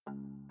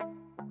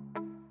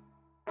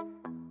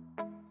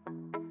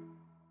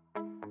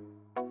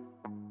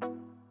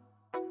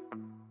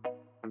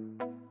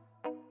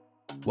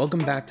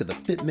Welcome back to the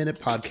Fit Minute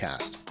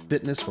Podcast,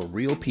 Fitness for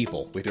Real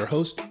People, with your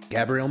host,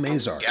 Gabrielle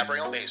Mazar.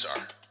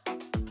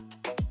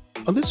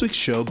 On this week's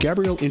show,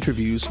 Gabrielle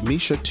interviews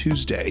Misha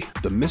Tuesday,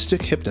 the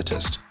Mystic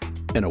Hypnotist.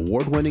 An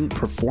award-winning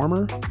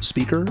performer,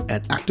 speaker,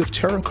 and active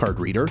tarot card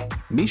reader,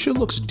 Misha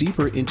looks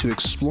deeper into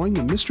exploring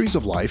the mysteries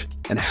of life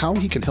and how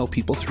he can help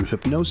people through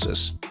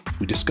hypnosis.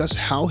 We discuss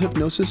how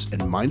hypnosis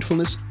and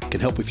mindfulness can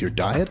help with your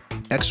diet,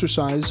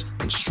 exercise,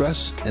 and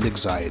stress and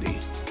anxiety.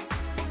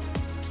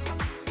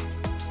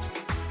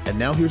 And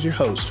now here's your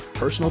host,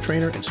 personal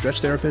trainer and stretch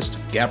therapist,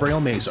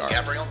 Gabrielle Mazar.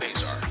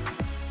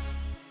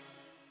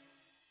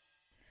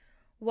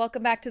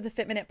 Welcome back to the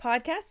Fit Minute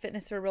Podcast,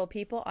 Fitness for Real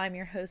People. I'm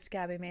your host,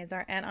 Gabby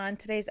Mazar, and on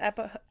today's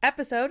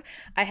episode,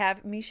 I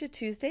have Misha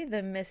Tuesday,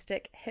 the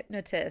Mystic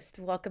Hypnotist.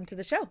 Welcome to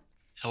the show.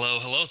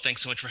 Hello.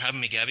 Thanks so much for having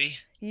me, Gabby.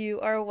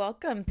 You are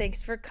welcome.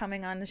 Thanks for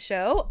coming on the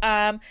show.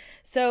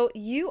 So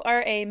you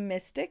are a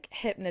mystic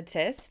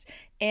hypnotist,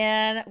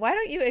 and why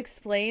don't you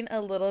explain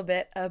a little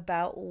bit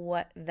about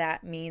what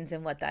that means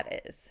and what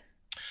that is?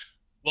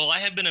 Well, I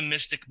have been a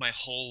mystic my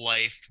whole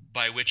life,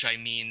 by which I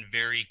mean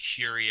very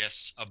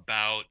curious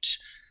about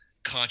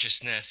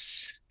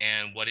consciousness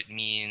and what it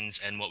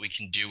means and what we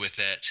can do with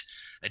it.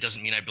 It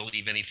doesn't mean I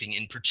believe anything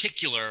in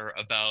particular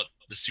about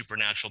the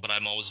supernatural, but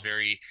I'm always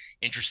very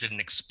interested in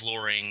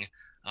exploring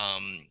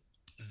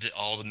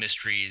all the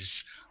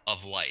mysteries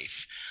of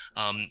life.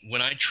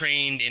 When I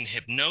trained in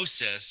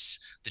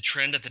hypnosis, the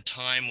trend at the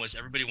time was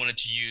everybody wanted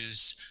to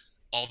use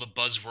all the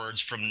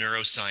buzzwords from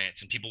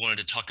neuroscience, and people wanted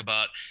to talk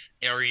about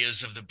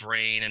areas of the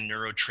brain and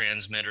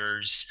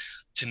neurotransmitters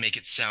to make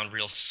it sound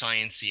real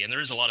sciencey. And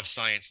there is a lot of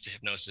science to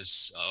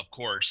hypnosis, of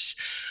course.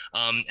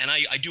 And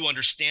I do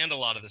understand a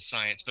lot of the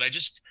science, but I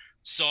just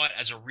saw it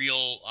as a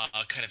real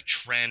kind of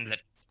trend that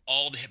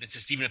all the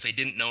hypnotists, even if they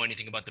didn't know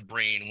anything about the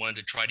brain, wanted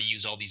to try to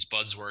use all these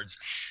buzzwords.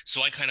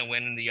 So I kind of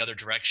went in the other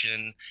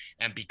direction.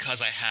 And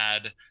because I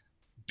had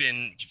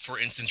been, for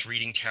instance,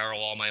 reading tarot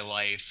all my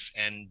life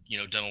and,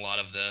 done a lot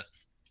of the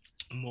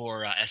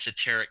more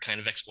esoteric kind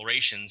of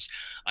explorations,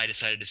 I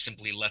decided to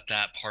simply let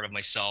that part of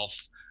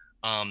myself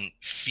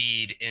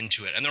feed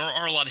into it. And there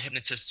are a lot of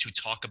hypnotists who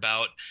talk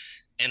about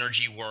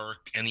energy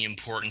work and the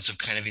importance of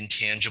kind of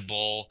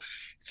intangible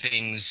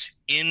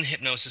things in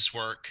hypnosis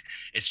work.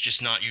 It's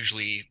just not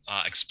usually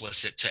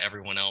explicit to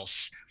everyone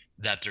else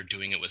that they're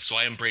doing it with. So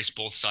I embrace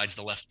both sides,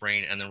 the left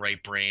brain and the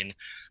right brain,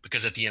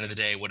 because at the end of the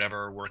day,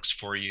 whatever works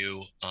for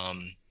you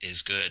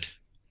is good.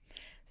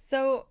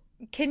 So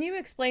can you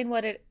explain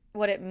what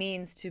it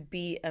means to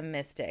be a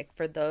mystic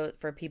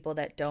for people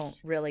that don't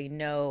really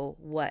know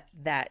what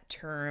that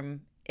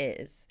term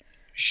is?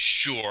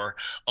 Sure.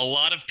 A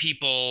lot of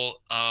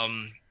people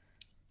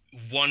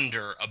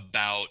wonder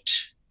about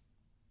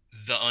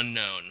the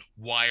unknown.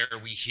 Why are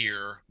we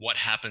here? What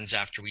happens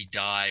after we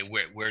die?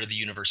 Where did the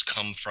universe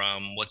come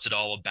from? What's it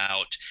all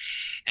about?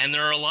 And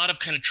there are a lot of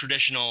kind of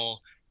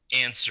traditional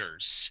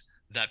answers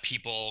that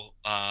people,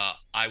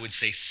 I would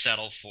say,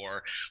 settle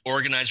for.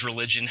 Organized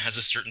religion has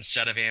a certain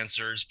set of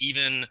answers.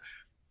 Even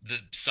the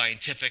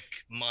scientific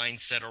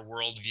mindset or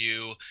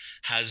worldview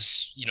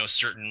has,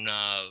 certain,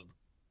 I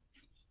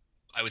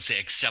would say,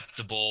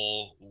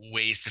 acceptable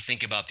ways to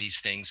think about these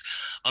things.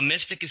 A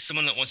mystic is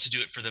someone that wants to do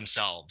it for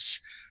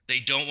themselves. They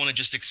don't want to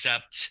just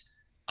accept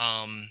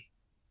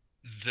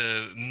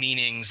the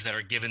meanings that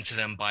are given to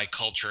them by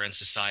culture and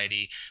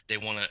society. They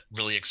want to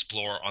really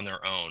explore on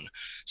their own.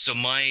 So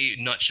my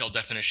nutshell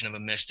definition of a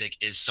mystic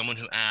is someone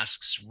who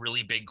asks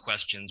really big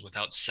questions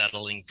without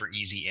settling for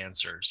easy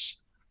answers.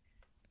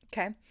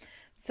 Okay.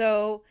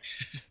 So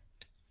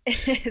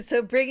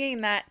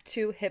bringing that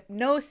to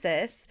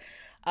hypnosis,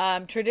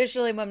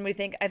 traditionally when we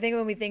think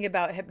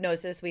about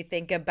hypnosis, we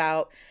think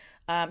about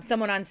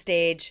someone on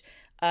stage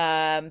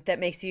that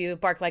makes you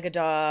bark like a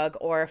dog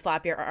or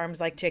flap your arms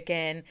like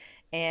chicken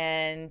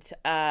and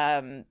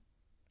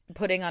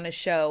putting on a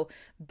show.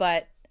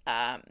 But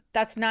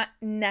that's not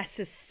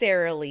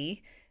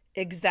necessarily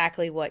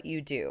exactly what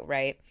you do,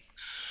 right?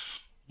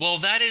 Well,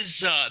 that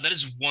is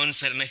one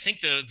side, and I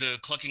think the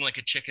clucking like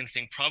a chicken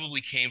thing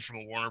probably came from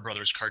a Warner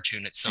Brothers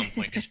cartoon at some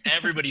point, because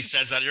everybody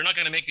says that. You're not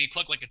going to make me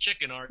cluck like a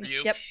chicken, are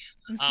you? Yep.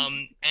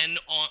 And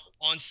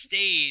on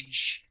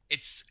stage,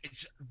 it's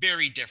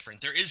very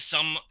different. There is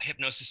some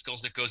hypnosis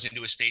skills that goes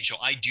into a stage show.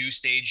 I do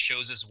stage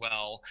shows as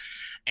well.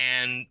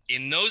 And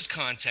in those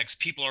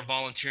contexts, people are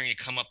volunteering to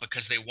come up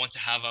because they want to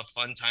have a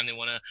fun time. They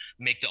want to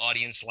make the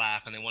audience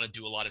laugh, and they want to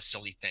do a lot of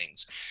silly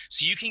things.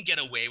 So you can get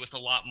away with a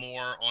lot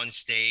more on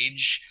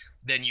stage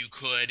than you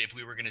could if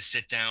we were going to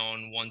sit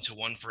down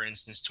one-to-one, for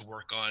instance, to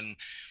work on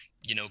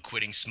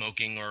quitting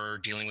smoking or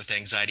dealing with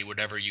anxiety,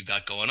 whatever you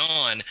got going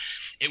on.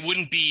 It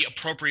wouldn't be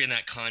appropriate in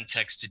that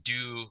context to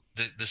do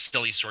the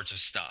silly sorts of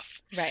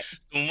stuff. Right.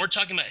 When we're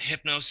talking about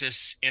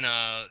hypnosis in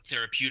a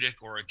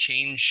therapeutic or a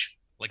change,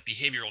 like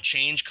behavioral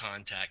change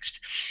context,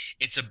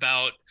 it's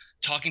about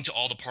talking to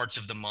all the parts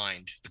of the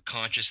mind, the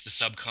conscious, the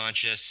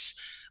subconscious,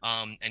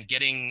 and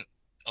getting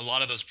a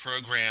lot of those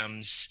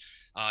programs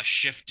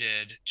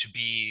shifted to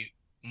be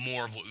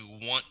more of what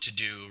we want to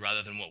do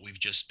rather than what we've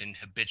just been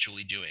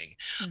habitually doing.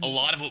 A Mhm.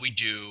 lot of what we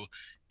do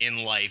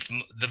in life,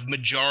 the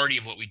majority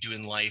of what we do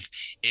in life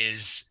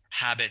is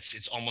habits.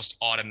 It's almost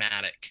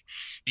automatic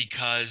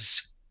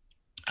because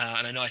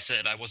and I know I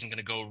said I wasn't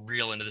going to go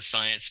real into the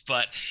science,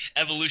 but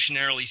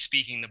evolutionarily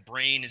speaking, the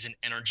brain is an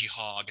energy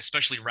hog,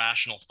 especially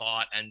rational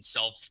thought and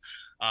self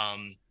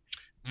um,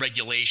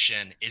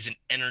 regulation is an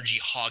energy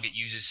hog. It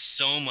uses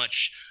so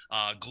much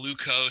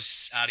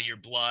glucose out of your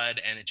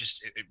blood, and it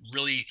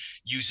really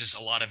uses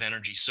a lot of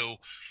energy. So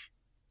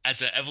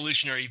as an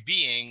evolutionary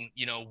being,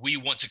 we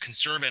want to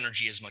conserve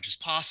energy as much as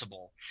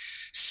possible.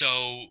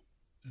 So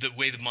the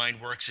way the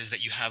mind works is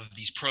that you have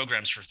these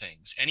programs for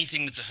things.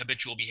 Anything that's a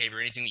habitual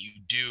behavior, anything that you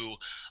do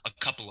a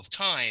couple of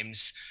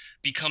times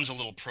becomes a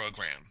little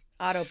program.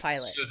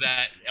 Autopilot. So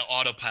that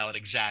autopilot,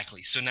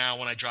 exactly. So now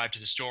when I drive to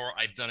the store,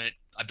 I've done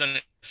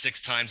it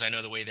 6 times. I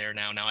know the way there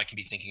now. Now I can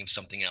be thinking of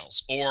something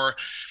else. Or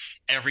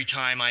every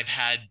time I've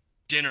had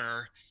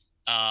dinner,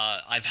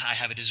 I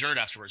have a dessert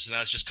afterwards. So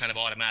that's just kind of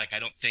automatic. I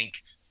don't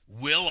think,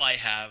 will I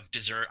have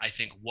dessert? I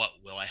think, what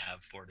will I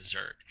have for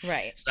dessert?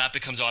 Right. So that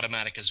becomes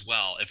automatic as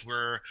well. If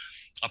we're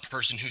a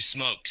person who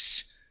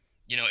smokes,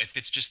 if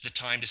it's just the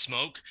time to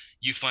smoke,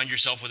 you find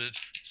yourself with a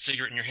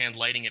cigarette in your hand,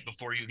 lighting it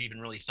before you've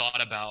even really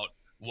thought about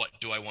what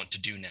do I want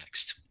to do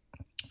next.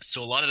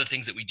 So a lot of the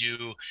things that we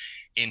do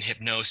in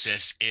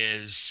hypnosis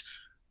is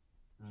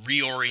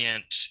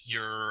reorient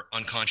your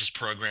unconscious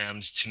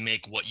programs to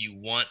make what you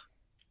want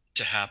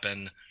to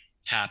happen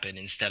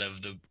instead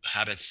of the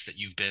habits that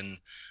you've been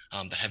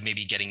that have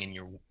maybe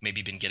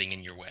been getting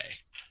in your way.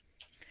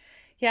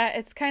 Yeah,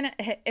 it's kind of,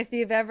 if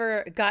you've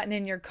ever gotten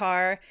in your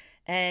car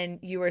and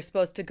you were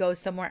supposed to go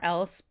somewhere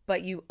else,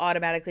 but you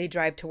automatically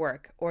drive to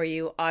work or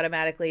you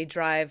automatically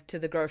drive to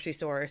the grocery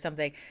store or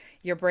something,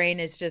 your brain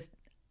is just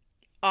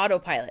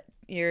autopilot.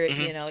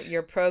 Mm-hmm.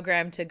 You're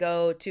programmed to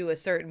go to a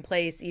certain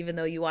place even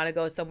though you want to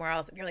go somewhere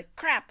else and you're like,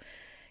 crap,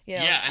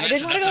 Yeah, and I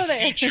that's didn't a, want to that's a go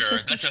there. feature.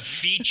 That's a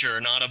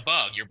feature, not a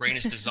bug. Your brain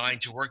is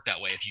designed to work that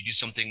way. If you do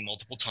something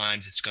multiple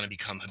times, it's going to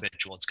become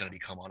habitual. It's going to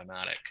become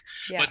automatic.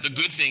 Yeah. But the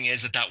good thing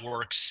is that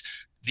works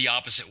the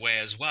opposite way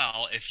as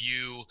well. If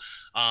you,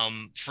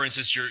 for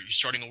instance, you're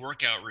starting a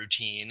workout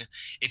routine.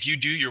 If you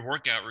do your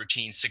workout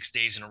routine 6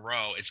 days in a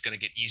row, it's going to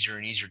get easier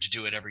and easier to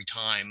do it every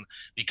time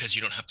because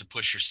you don't have to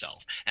push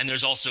yourself. And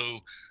there's also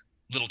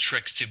little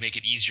tricks to make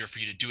it easier for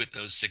you to do it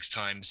those 6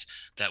 times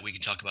that we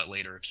can talk about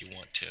later if you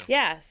want to.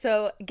 Yeah,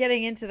 so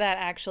getting into that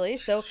actually.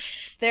 So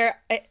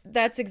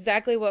that's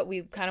exactly what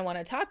we kind of want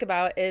to talk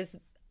about is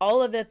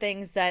all of the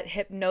things that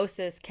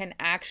hypnosis can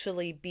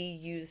actually be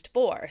used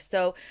for.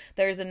 So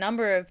there's a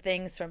number of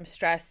things from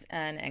stress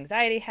and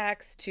anxiety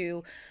hacks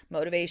to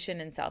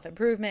motivation and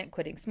self-improvement,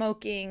 quitting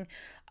smoking.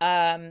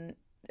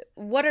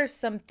 What are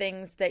some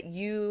things that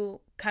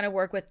you kind of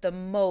work with the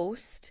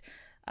most,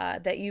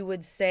 that you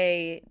would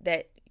say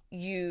that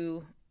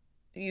you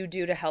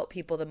do to help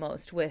people the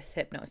most with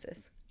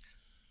hypnosis?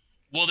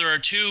 Well, there are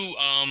two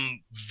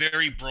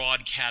very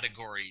broad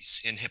categories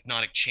in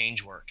hypnotic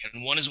change work.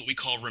 And one is what we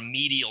call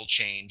remedial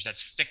change,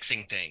 that's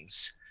fixing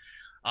things.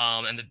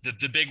 And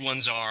the big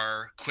ones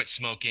are quit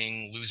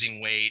smoking,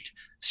 losing weight,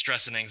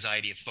 stress and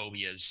anxiety of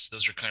phobias.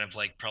 Those are kind of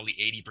like probably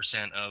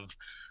 80% of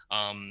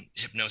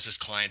hypnosis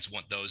clients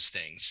want those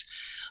things.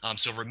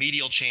 So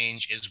remedial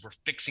change is we're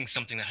fixing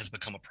something that has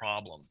become a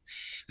problem.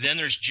 Then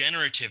there's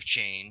generative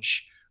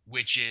change,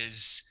 which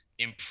is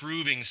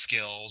improving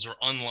skills or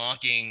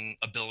unlocking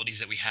abilities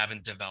that we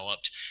haven't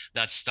developed.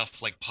 That's stuff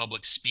like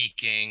public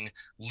speaking,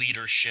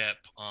 leadership,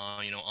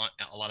 a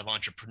lot of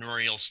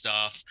entrepreneurial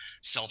stuff,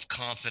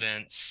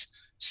 self-confidence,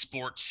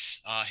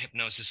 sports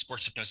hypnosis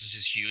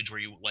is huge where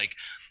you like,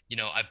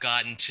 I've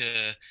gotten to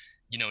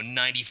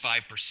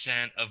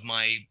 95% of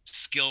my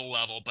skill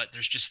level, but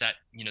there's just that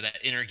that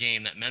inner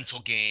game, that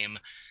mental game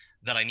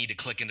that I need to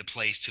click into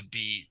place to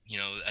be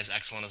as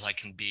excellent as I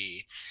can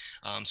be.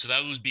 So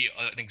that would be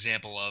an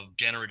example of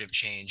generative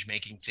change,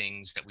 making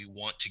things that we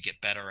want to get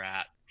better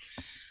at.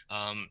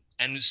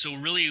 And so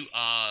really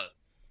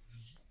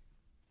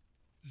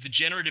the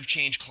generative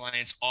change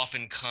clients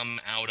often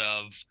come out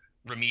of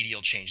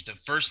remedial change. The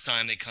first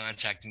time they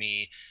contact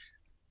me,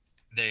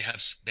 they have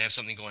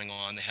something going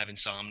on. They have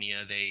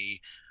insomnia.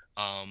 They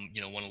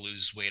want to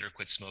lose weight or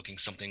quit smoking,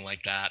 something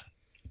like that.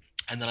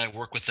 And then I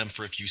work with them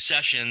for a few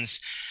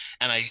sessions.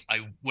 And I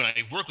when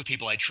I work with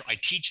people, I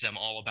teach them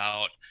all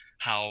about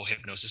how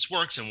hypnosis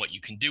works and what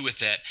you can do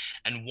with it.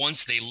 And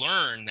once they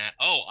learn that,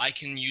 oh, I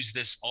can use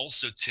this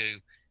also to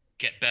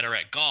get better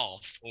at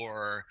golf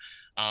or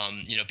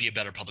be a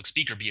better public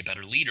speaker, be a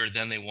better leader,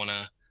 then they want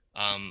to,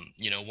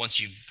 once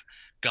you've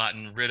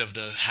gotten rid of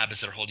the habits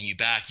that are holding you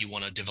back, you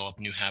want to develop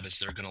new habits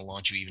that are going to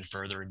launch you even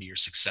further into your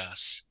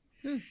success.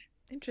 Hmm,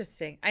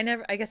 interesting.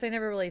 I guess I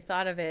never really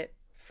thought of it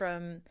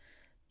from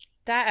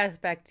that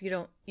aspect.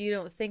 You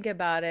don't think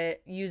about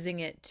it using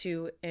it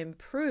to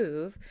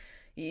improve.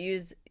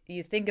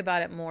 you think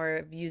about it more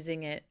of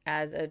using it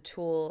as a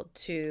tool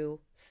to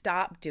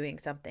stop doing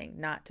something,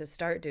 not to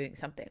start doing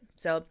something.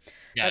 So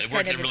Yeah, that's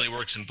kind it of really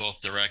works in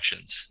both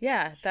directions.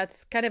 yeah,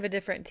 that's kind of a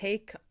different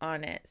take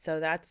on it. So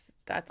that's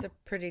a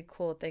pretty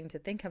cool thing to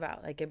think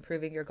about, like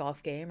improving your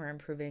golf game or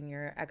improving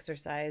your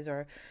exercise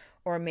or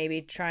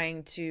maybe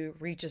trying to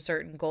reach a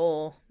certain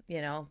goal,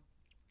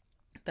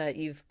 that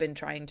you've been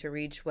trying to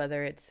reach,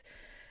 whether it's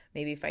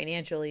maybe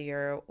financially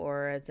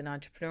or as an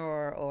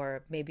entrepreneur,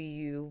 or maybe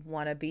you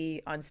want to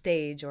be on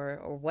stage or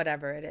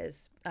whatever it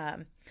is.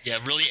 Yeah,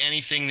 really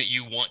anything that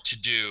you want to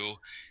do,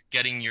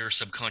 getting your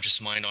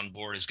subconscious mind on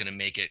board is going to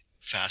make it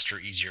faster,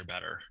 easier,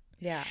 better.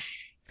 Yeah.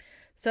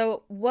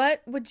 So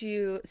what would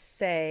you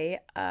say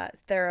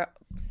there are,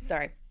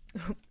 sorry,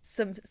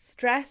 some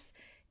stress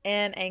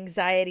and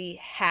anxiety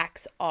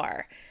hacks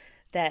are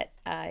that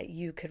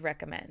you could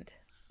recommend?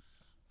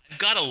 I've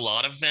got a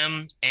lot of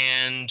them,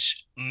 and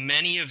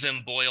many of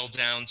them boil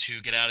down to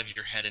get out of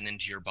your head and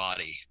into your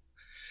body.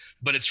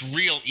 But it's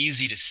real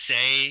easy to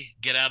say,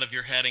 get out of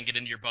your head and get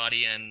into your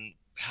body. And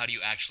how do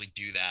you actually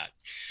do that?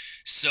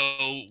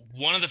 So,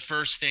 one of the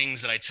first things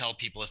that I tell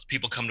people, if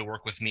people come to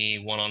work with me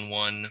one on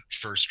one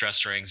for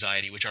stress or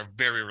anxiety, which are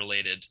very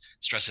related,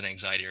 stress and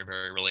anxiety are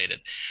very related.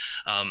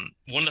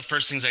 One of the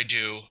first things I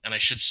do, and I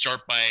should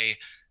start by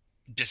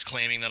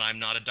disclaiming that I'm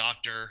not a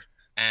doctor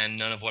and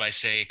none of what I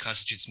say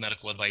constitutes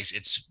medical advice.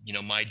 It's,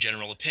 my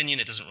general opinion.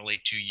 It doesn't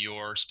relate to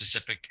your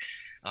specific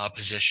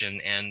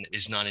position and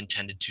is not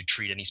intended to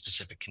treat any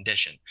specific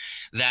condition.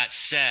 That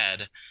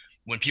said,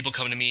 when people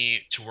come to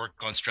me to work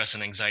on stress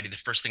and anxiety, the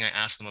first thing I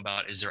ask them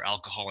about is their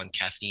alcohol and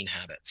caffeine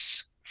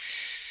habits.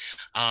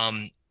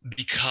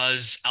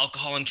 Because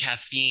alcohol and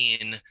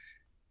caffeine,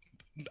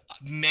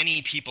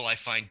 many people I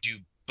find do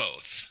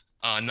both.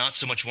 Not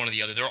so much one or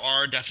the other. There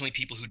are definitely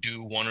people who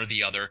do one or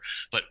the other,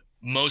 but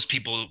most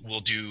people will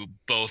do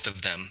both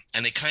of them.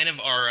 And they kind of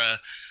are a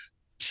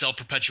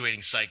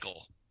self-perpetuating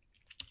cycle.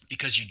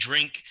 Because you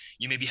drink,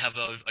 you maybe have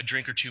a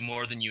drink or two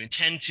more than you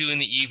intend to in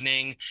the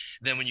evening.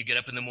 Then when you get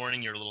up in the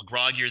morning, you're a little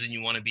groggier than you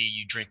want to be.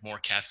 You drink more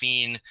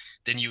caffeine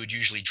than you would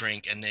usually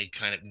drink. And they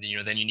kind of,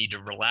 then you need to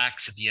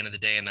relax at the end of the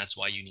day. And that's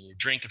why you need to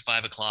drink at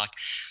 5 o'clock.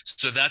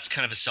 So that's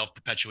kind of a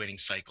self-perpetuating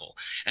cycle.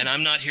 And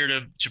I'm not here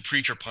to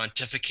preach or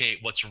pontificate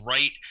what's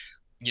right.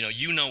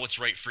 You know what's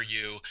right for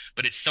you,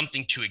 but it's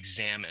something to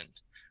examine.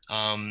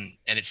 And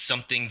it's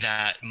something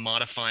that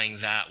modifying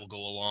that will go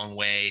a long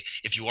way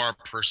if you are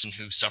a person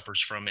who suffers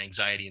from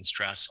anxiety and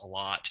stress a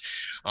lot.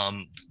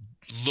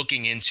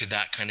 Looking into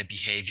that kind of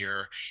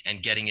behavior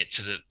and getting it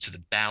to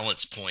the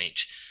balance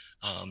point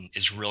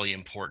is really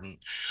important.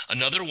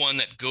 Another one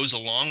that goes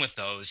along with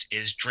those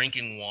is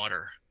drinking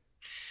water,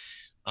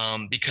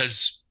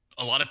 because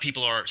a lot of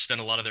people spend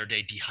a lot of their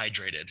day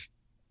dehydrated.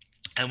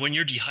 And when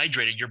you're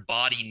dehydrated, your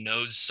body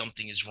knows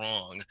something is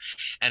wrong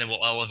and it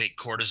will elevate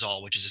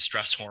cortisol, which is a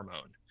stress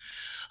hormone.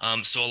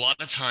 So a lot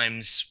of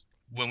times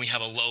when we have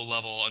a low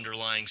level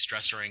underlying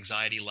stress or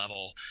anxiety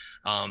level,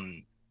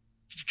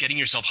 getting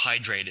yourself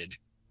hydrated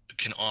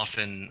can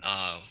often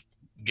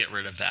get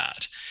rid of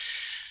that.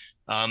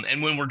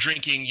 And when we're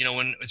drinking,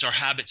 when it's our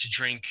habit to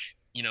drink,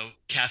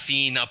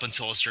 caffeine up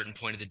until a certain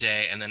point of the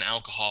day and then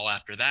alcohol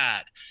after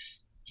that,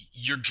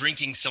 you're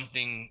drinking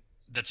something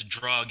that's a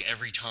drug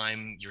every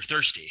time you're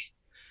thirsty.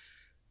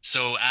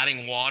 So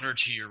adding water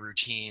to your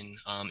routine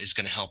is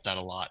going to help that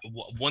a lot.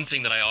 One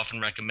thing that I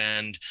often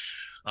recommend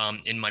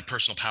in my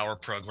personal power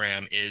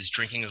program is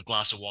drinking a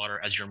glass of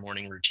water as your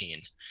morning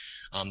routine.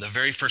 The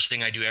very first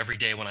thing I do every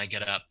day when I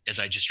get up is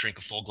I just drink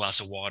a full glass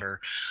of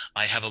water.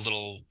 I have a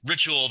little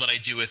ritual that I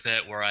do with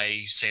it where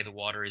I say the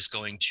water is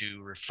going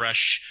to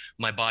refresh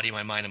my body,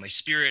 my mind, and my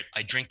spirit.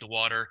 I drink the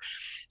water.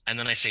 And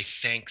then I say,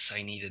 thanks,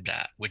 I needed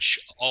that, which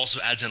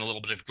also adds in a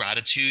little bit of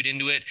gratitude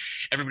into it.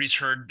 Everybody's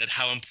heard that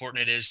how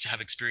important it is to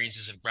have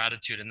experiences of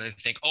gratitude. And they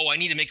think, oh, I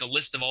need to make a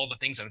list of all the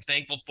things I'm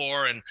thankful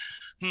for. And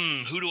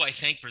who do I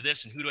thank for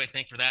this? And who do I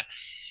thank for that?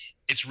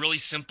 It's really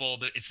simple.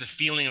 It's the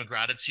feeling of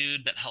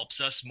gratitude that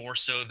helps us more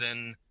so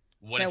than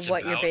what it's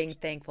what about. You're being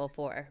thankful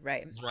for,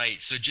 right?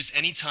 Right. So just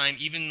anytime,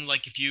 even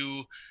like if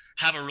you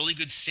have a really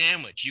good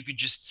sandwich, you could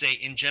just say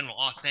in general,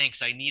 oh,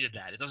 thanks, I needed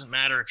that. It doesn't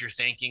matter if you're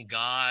thanking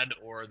God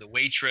or the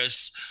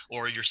waitress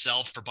or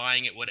yourself for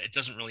buying it. It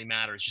doesn't really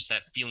matter. It's just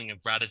that feeling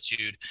of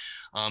gratitude.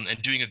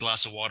 And doing a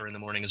glass of water in the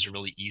morning is a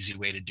really easy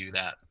way to do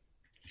that.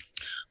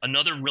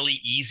 Another really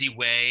easy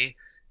way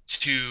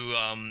to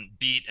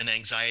beat an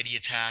anxiety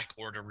attack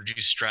or to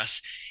reduce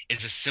stress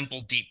is a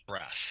simple deep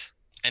breath.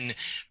 And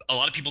a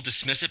lot of people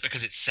dismiss it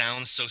because it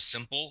sounds so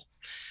simple.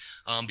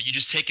 But you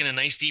just take in a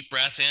nice deep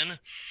breath in,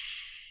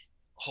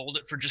 hold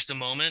it for just a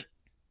moment,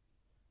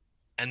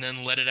 and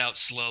then let it out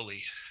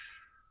slowly.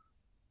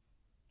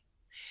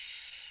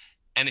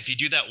 And if you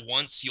do that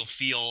once, you'll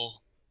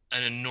feel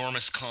an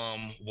enormous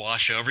calm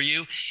wash over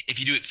you. If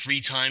you do it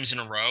 3 times in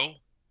a row,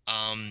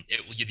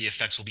 the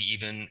effects will be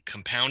even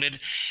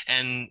compounded.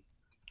 And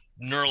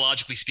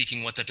neurologically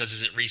speaking, what that does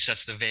is it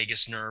resets the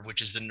vagus nerve,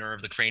 which is the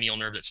nerve, the cranial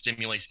nerve that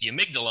stimulates the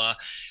amygdala,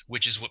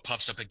 which is what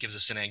puffs up. It gives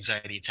us an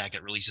anxiety attack.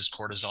 It releases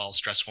cortisol,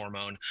 stress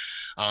hormone.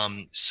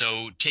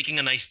 So taking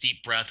a nice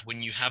deep breath,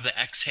 when you have the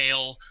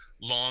exhale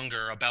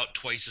longer, about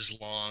twice as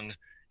long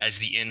as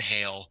the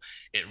inhale,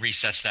 it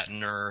resets that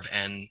nerve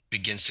and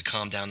begins to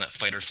calm down that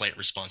fight or flight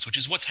response, which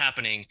is what's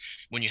happening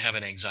when you have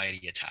an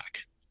anxiety attack.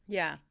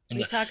 Yeah.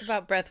 We talk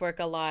about breath work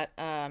a lot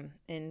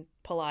in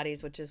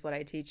Pilates, which is what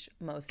I teach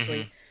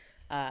mostly.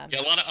 Yeah,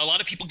 a lot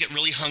of people get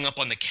really hung up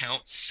on the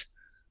counts.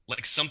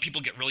 Like some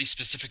people get really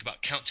specific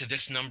about count to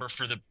this number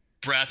for the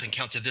breath and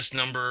count to this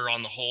number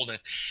on the hold.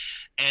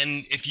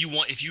 And if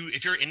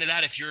you're into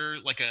that, if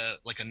you're like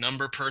a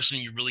number person,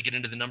 you really get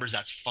into the numbers,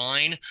 that's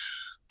fine.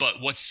 But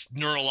what's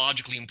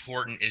neurologically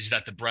important is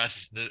that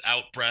the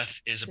out breath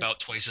is about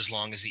twice as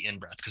long as the in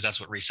breath, because that's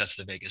what resets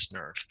the vagus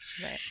nerve.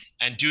 Right.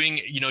 And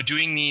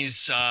doing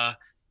these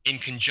in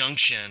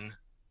conjunction,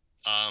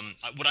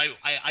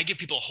 I give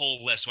people a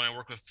whole list. When I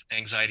work with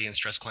anxiety and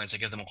stress clients, I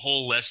give them a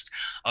whole list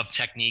of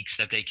techniques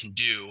that they can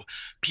do.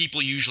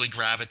 People usually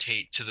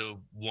gravitate to the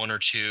one or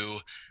two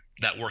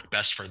that work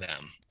best for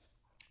them.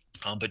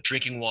 But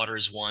drinking water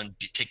is one.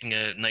 Taking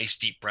a nice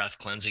deep breath,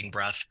 cleansing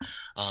breath,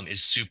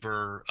 is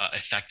super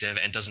effective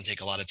and doesn't take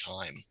a lot of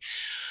time.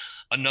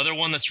 Another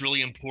one that's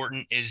really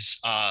important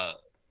is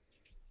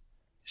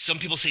some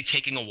people say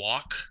taking a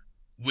walk,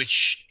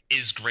 which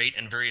is great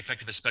and very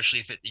effective, especially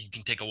if you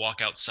can take a walk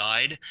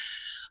outside.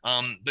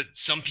 But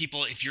some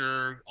people, if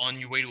you're on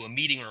your way to a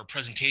meeting or a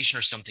presentation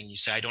or something, you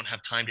say, I don't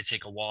have time to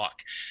take a walk.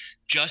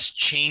 Just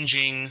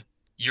changing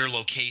your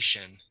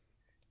location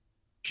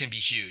can be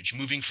huge.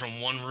 Moving from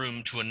one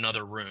room to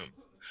another room,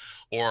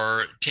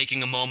 or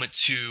taking a moment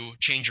to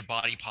change your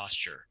body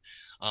posture.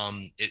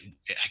 It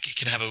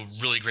can have a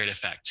really great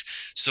effect.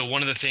 So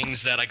one of the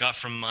things that I got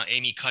from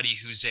Amy Cuddy,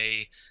 who's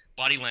a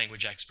body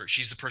language expert,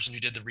 she's the person who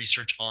did the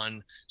research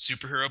on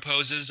superhero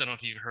poses. I don't know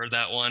if you've heard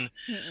that one.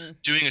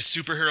 Doing a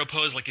superhero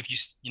pose, like if you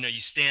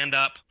stand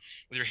up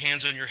with your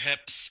hands on your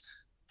hips,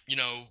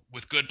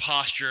 with good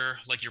posture,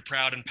 like you're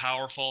proud and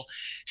powerful,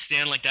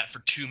 stand like that for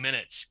 2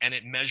 minutes, and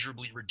it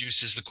measurably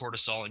reduces the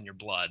cortisol in your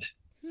blood.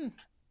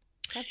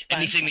 That's fun.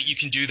 Anything that you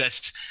can do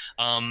that's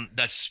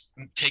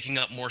taking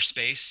up more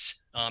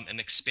space and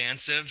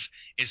expansive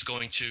is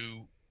going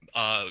to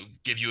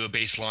give you a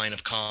baseline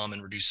of calm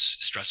and reduce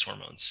stress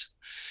hormones.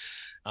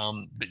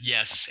 But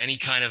yes, any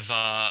kind of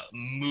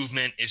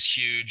movement is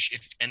huge.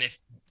 If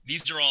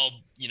these are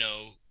all,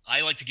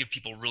 I like to give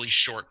people really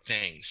short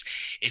things.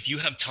 If you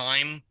have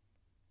time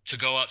to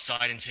go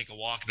outside and take a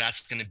walk,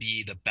 that's going to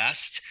be the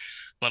best.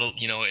 But,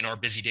 in our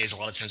busy days, a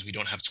lot of times we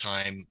don't have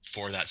time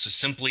for that. So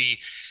simply,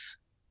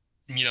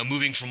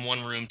 moving from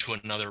one room to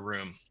another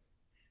room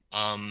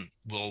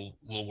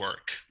will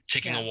work.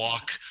 Taking a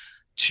walk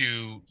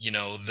to,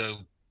 the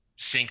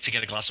sink to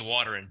get a glass of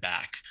water and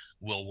back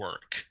will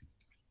work.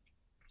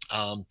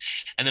 And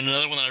then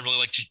another one that I really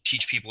like to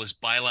teach people is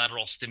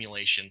bilateral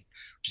stimulation,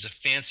 which is a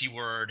fancy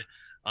word,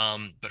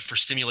 but for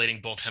stimulating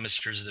both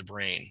hemispheres of the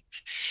brain.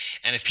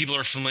 And if people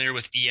are familiar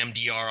with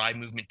EMDR, eye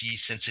movement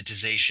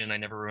desensitization, I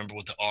never remember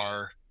what the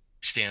R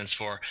stands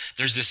for.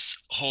 There's this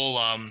whole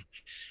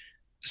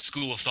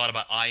school of thought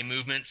about eye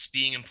movements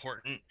being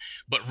important,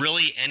 but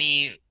really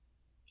any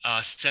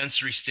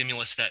sensory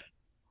stimulus that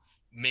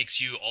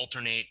makes you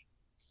alternate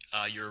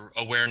your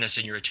awareness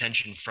and your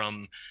attention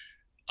from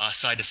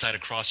side to side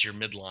across your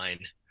midline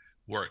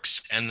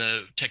works. And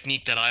the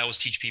technique that I always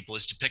teach people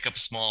is to pick up a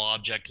small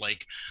object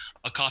like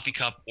a coffee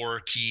cup or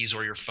keys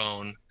or your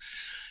phone,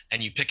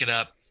 and you pick it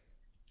up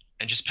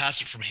and just pass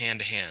it from hand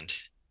to hand.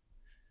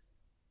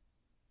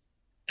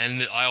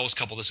 And I always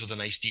couple this with a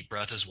nice deep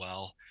breath as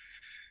well.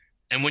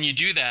 And when you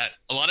do that,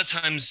 a lot of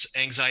times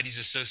anxiety is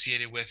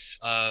associated with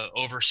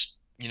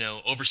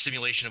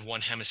overstimulation of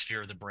one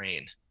hemisphere of the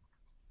brain.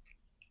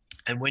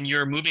 And when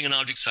you're moving an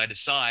object side to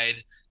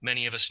side,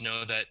 many of us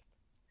know that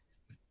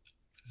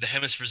the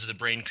hemispheres of the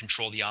brain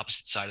control the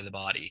opposite side of the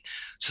body.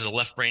 So the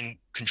left brain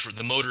control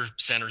the motor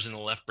centers in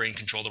the left brain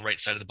control the right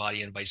side of the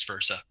body, and vice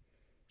versa.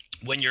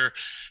 When you're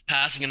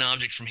passing an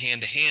object from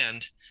hand to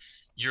hand,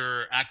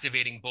 you're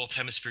activating both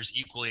hemispheres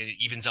equally, and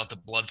it evens out the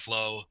blood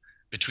flow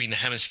between the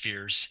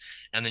hemispheres,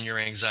 and then your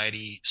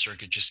anxiety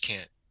circuit just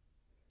can't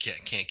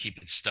keep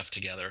its stuff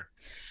together.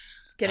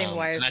 Getting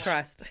wires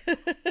crossed.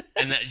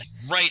 And that,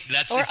 right,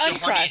 that's or it's so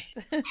uncrossed.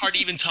 hard to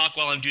even talk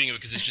while I'm doing it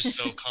because it's just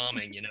so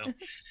calming,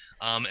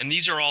 And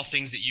these are all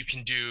things that you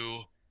can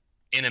do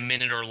in a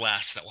minute or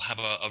less that will have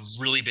a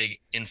really big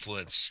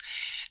influence.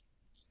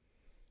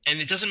 And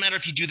it doesn't matter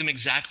if you do them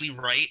exactly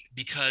right,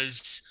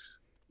 because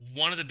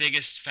one of the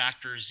biggest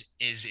factors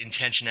is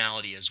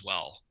intentionality as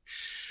well.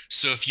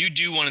 So if you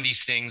do one of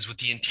these things with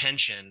the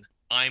intention,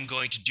 I'm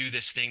going to do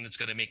this thing that's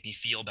going to make me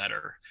feel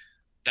better,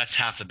 that's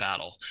half the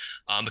battle.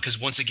 Because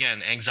once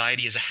again,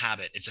 anxiety is a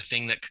habit. It's a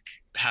thing that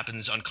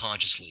happens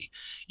unconsciously.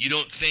 You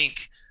don't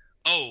think,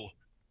 oh,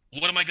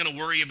 what am I going to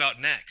worry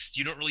about next?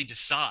 You don't really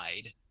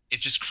decide.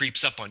 It just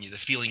creeps up on you. The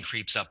feeling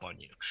creeps up on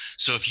you.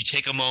 So if you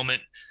take a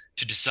moment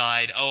to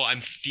decide, oh,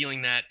 I'm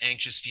feeling that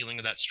anxious feeling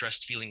or that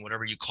stressed feeling,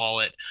 whatever you call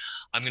it.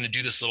 I'm going to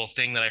do this little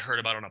thing that I heard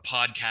about on a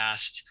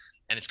podcast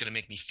and it's going to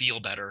make me feel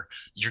better.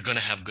 You're going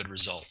to have good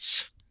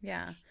results.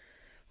 Yeah.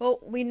 Well,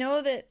 we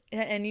know that,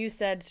 and you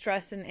said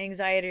stress and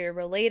anxiety are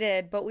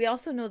related, but we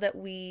also know that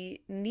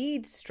we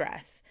need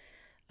stress.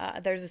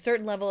 There's a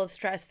certain level of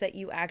stress that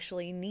you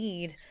actually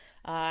need.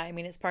 I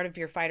mean, it's part of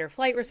your fight or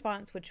flight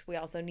response, which we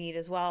also need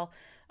as well.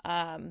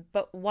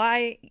 But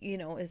why,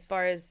 as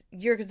far as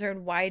you're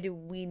concerned, why do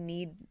we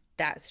need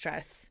that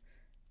stress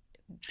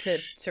to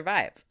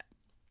survive?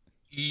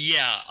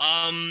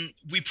 Yeah,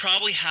 we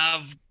probably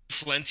have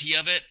plenty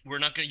of it. You're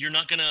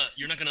not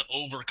gonna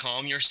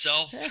overcome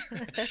yourself.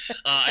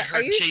 I Are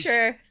heard you Chase.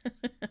 sure?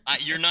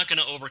 You're not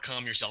gonna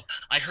overcome yourself.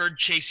 I heard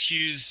Chase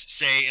Hughes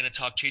say in a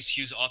talk. Chase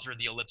Hughes, author of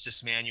the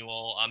Ellipsis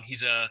Manual.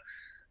 He's a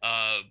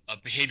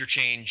behavior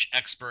change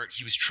expert.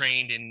 He was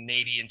trained in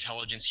Navy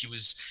intelligence.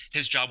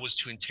 His job was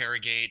to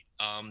interrogate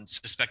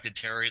suspected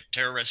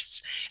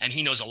terrorists, and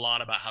he knows a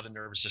lot about how the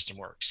nervous system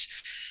works.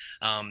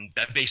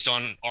 That based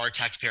on our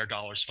taxpayer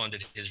dollars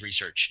funded his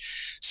research.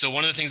 So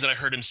one of the things that I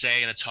heard him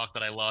say in a talk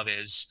that I love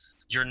is,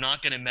 you're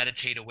not going to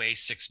meditate away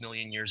 6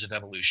 million years of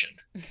evolution.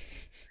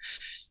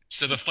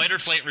 So the fight or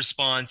flight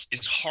response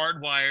is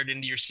hardwired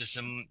into your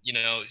system.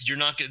 You're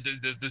not going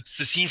to, the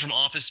scene from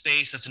Office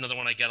Space, that's another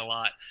one I get a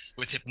lot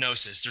with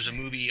hypnosis. There's a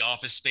movie,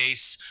 Office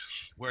Space,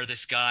 where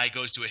this guy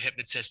goes to a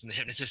hypnotist and the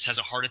hypnotist has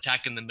a heart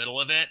attack in the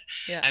middle of it.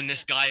 Yeah. And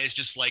this guy is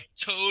just like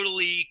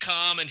totally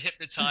calm and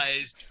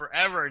hypnotized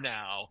forever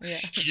now. Yeah.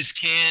 He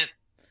just can't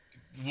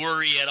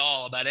worry at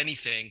all about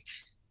anything.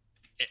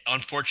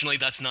 Unfortunately,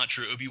 that's not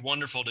true. It would be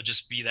wonderful to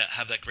just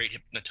have that great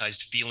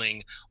hypnotized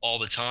feeling all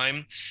the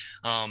time.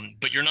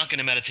 But you're not going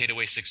to meditate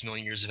away 6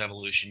 million years of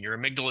evolution. Your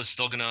amygdala is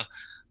still going to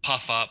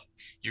puff up.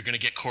 You're going to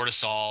get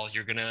cortisol.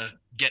 You're going to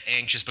get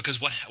anxious because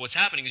what's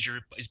happening is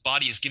his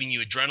body is giving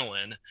you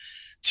adrenaline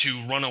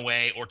to run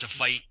away or to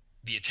fight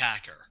the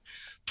attacker.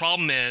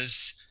 Problem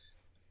is,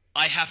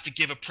 I have to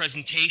give a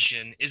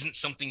presentation isn't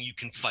something you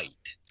can fight.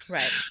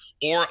 Right.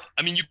 Or,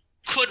 I mean, you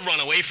could run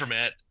away from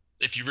it.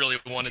 If you really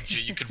wanted to,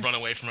 you could run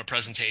away from a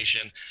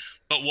presentation.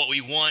 But what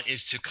we want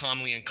is to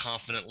calmly and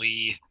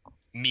confidently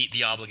meet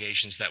the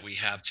obligations that we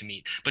have to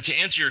meet. But to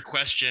answer your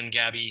question,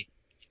 Gabby,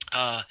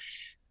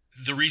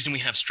 the reason we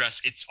have stress,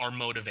 it's our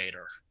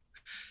motivator.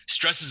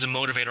 Stress is a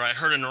motivator. I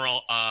heard a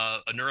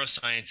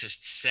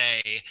neuroscientist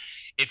say,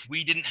 if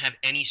we didn't have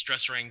any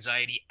stress or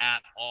anxiety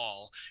at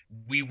all,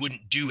 we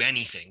wouldn't do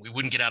anything. We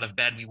wouldn't get out of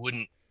bed. We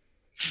wouldn't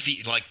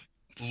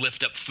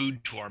lift up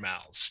food to our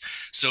mouths.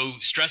 So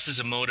stress is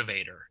a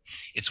motivator.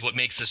 It's what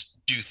makes us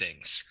do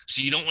things.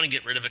 So you don't want to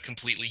get rid of it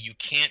completely. You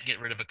can't get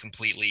rid of it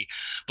completely.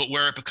 But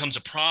where it becomes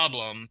a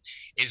problem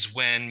is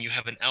when you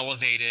have an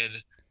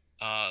elevated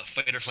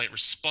fight or flight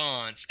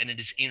response and it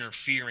is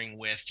interfering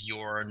with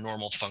your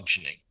normal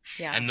functioning.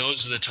 Yeah. And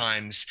those are the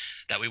times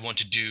that we want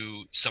to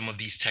do some of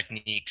these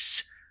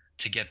techniques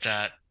to get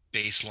that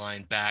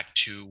baseline back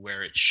to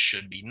where it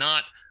should be.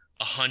 Not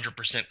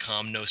 100%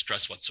 calm, no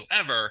stress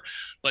whatsoever,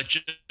 but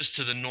just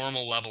to the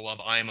normal level of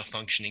I am a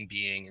functioning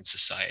being in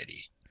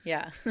society.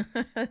 Yeah.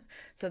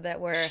 So that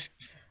we're,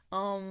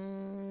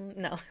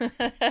 no.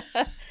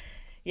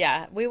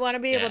 Yeah. We want to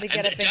be able to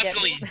get up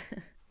and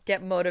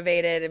get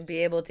motivated and be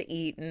able to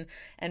eat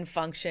and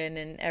function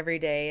and every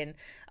day. And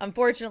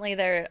unfortunately,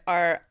 there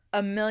are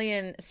a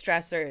million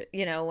stressor,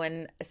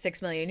 when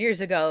 6 million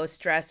years ago,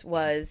 stress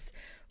was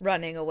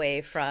running away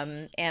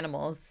from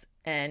animals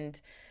and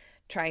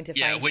trying to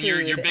find when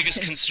food. your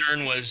biggest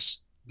concern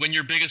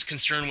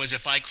was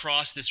if I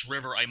cross this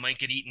river, I might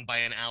get eaten by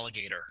an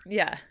alligator.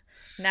 Yeah.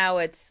 Now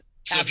it's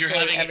so if you're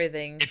having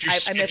everything.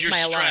 I miss my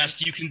alarm.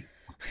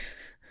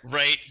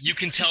 You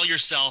can tell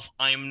yourself,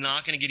 I am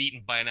not going to get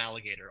eaten by an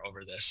alligator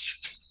over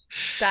this.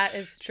 That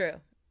is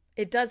true.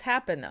 It does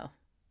happen though,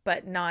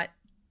 but not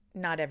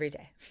every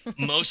day.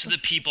 Most of the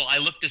people, I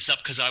looked this up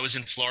because I was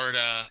in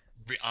Florida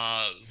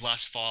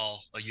last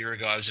fall, a year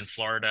ago. I was in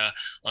Florida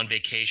on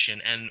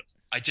vacation, and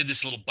I did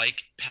this little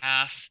bike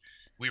path.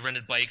 We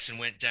rented bikes and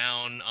went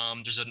down.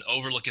 There's an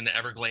overlook in the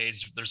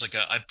Everglades. There's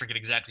I forget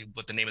exactly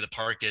what the name of the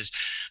park is,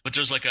 but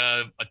there's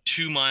a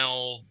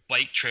 2-mile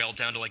bike trail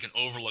down to an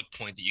overlook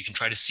point that you can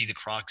try to see the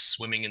crocs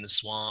swimming in the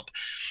swamp.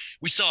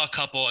 We saw a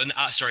couple,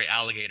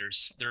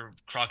 alligators. They're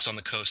crocs on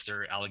the coast.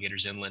 They're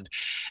alligators inland.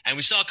 And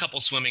we saw a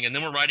couple swimming, and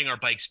then we're riding our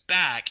bikes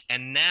back.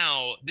 And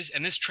now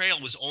this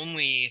trail was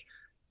only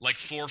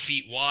 4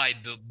 feet wide.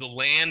 The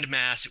land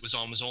mass it was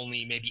on was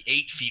only maybe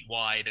 8 feet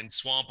wide and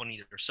swamp on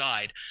either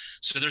side.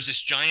 So there's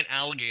this giant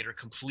alligator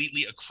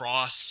completely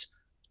across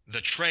the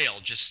trail,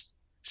 just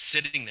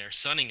sitting there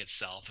sunning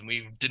itself. And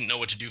we didn't know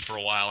what to do for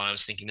a while. And I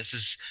was thinking, this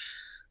is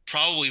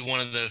probably one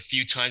of the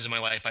few times in my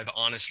life I've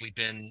honestly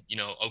been,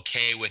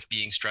 okay with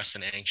being stressed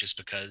and anxious,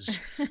 because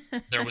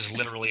there was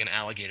literally an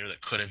alligator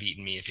that could have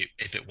eaten me if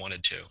it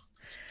wanted to.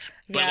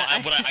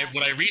 But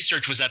what I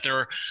researched was that there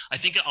are, I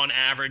think on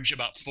average,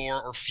 about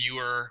 4 or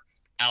fewer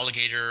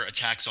alligator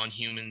attacks on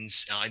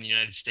humans in the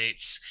United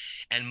States.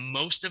 And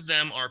most of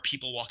them are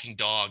people walking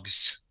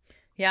dogs.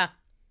 Yeah.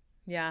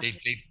 Yeah. They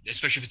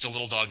especially if it's a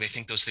little dog, they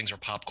think those things are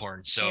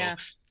popcorn. So Yeah.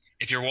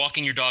 if you're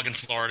walking your dog in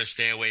Florida,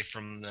 stay away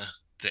from the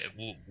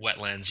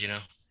wetlands, you know.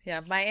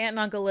 Yeah, my aunt and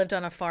uncle lived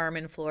on a farm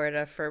in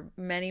Florida for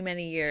many,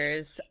 many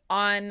years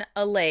on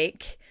a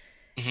lake.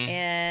 Hmm.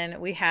 And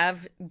we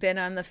have been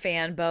on the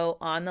fan boat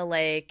on the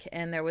lake,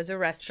 and there was a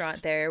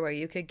restaurant there where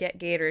you could get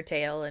gator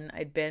tail. And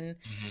I'd been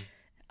Hmm.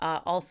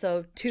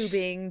 also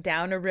tubing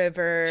down a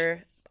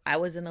river. I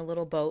was in a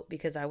little boat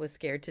because I was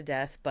scared to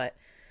death, but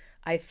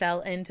I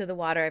fell into the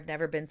water. I've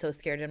never been so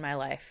scared in my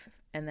life.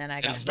 And then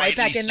I got And right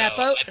back rightly in so. that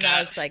boat, I and I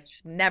bet. was like,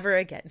 never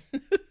again.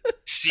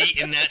 See,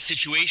 in that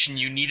situation,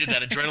 you needed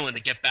that adrenaline to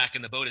get back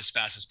in the boat as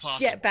fast as Get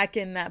possible. back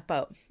in that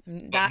boat.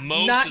 But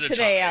Not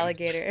today,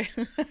 alligator.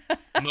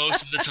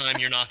 most of the time,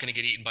 you're not going to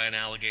get eaten by an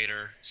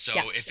alligator. Yeah.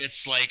 So if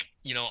it's like,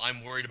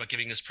 I'm worried about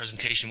giving this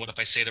presentation, what if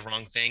I say the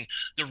wrong thing?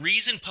 The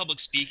reason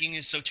public speaking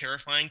is so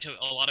terrifying to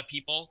a lot of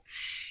people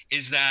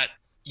is that,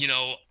 you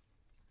know,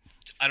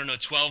 I don't know,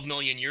 12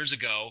 million years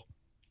ago,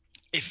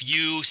 if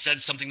you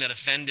said something that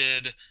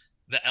offended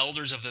the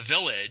elders of the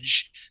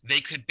village,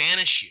 they could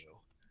banish you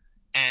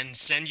and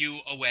send you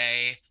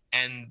away,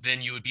 and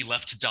then you would be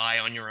left to die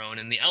on your own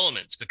in the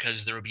elements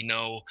because there would be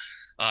no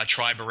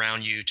tribe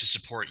around you to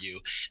support you.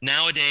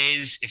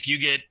 Nowadays, if you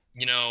get,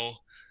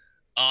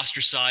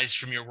 ostracized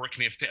from your work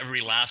community, if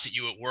everybody laughs at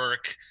you at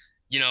work,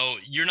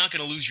 you're not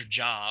going to lose your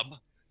job.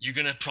 You're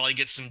going to probably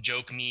get some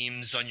joke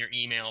memes on your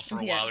email for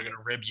a Yeah. while. They're going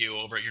to rib you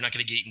over it. You're not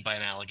going to get eaten by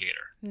an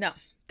alligator. No, So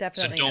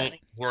definitely not.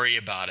 don't worry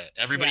about it.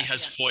 Everybody Yeah,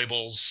 has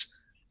foibles.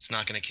 It's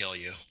not going to kill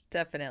you.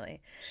 definitely.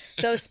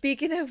 So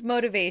speaking of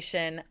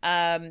motivation,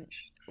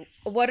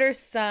 what are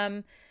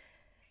some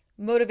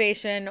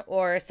motivation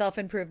or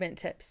self-improvement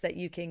tips that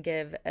you can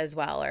give as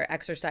well, or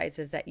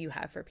exercises that you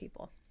have for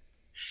people?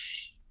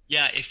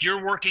 Yeah, if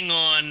you're working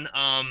on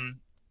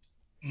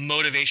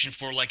motivation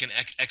for like an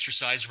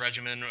exercise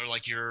regimen, or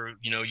like you're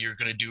going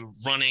to do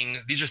running,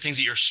 these are things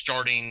that you're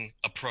starting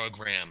a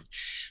program.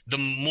 The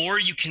more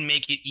you can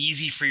make it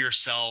easy for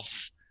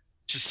yourself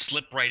to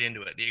slip right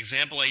into it. The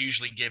example I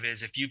usually give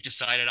is if you've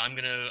decided I'm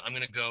going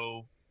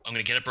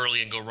to get up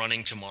early and go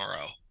running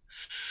tomorrow.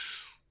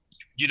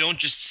 You don't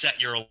just set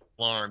your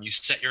alarm, you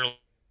set your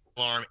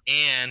alarm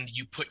and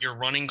you put your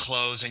running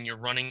clothes and your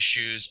running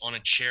shoes on a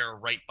chair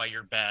right by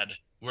your bed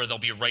where they'll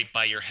be right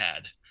by your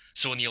head.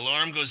 So when the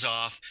alarm goes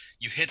off,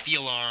 you hit the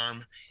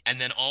alarm, and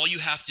then all you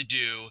have to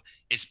do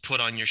is put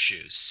on your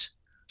shoes.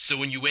 So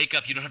when you wake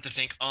up, you don't have to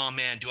think, oh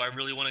man, do I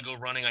really want to go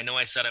running? I know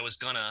I said I was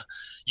gonna.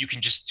 You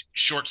can just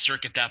short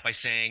circuit that by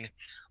saying,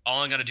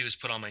 all I'm gonna do is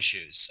put on my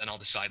shoes and I'll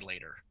decide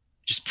later.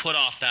 Just put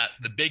off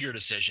the bigger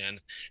decision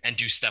and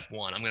do step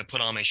one. I'm gonna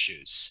put on my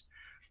shoes.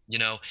 You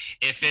know,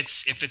 if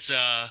it's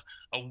a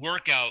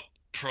workout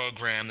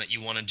program that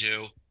you want to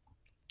do,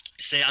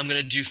 say I'm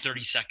going to do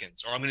 30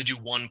 seconds or I'm going to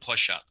do one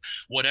push up,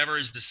 whatever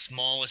is the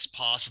smallest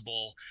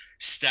possible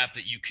step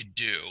that you could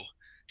do.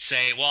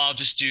 Say, well, I'll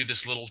just do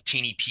this little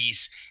teeny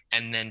piece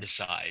and then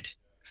decide.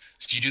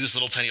 So you do this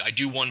little tiny, I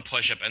do one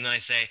push up and then I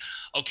say,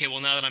 okay, well,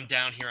 now that I'm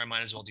down here, I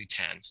might as well do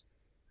 10,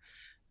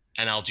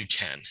 and I'll do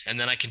 10. And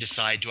then I can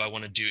decide, do I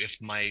want to do,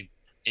 if my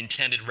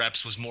intended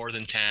reps was more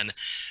than 10,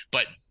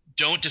 but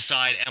don't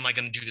decide, am I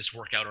going to do this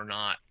workout or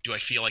not? Do I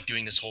feel like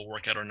doing this whole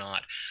workout or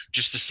not?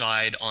 Just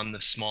decide on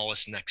the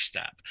smallest next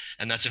step.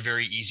 And that's a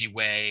very easy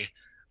way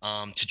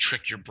to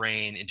trick your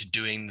brain into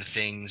doing the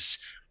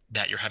things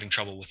that you're having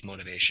trouble with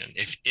motivation.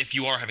 If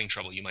you are having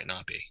trouble, you might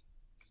not be.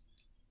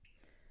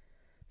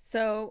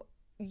 So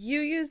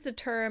you use the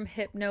term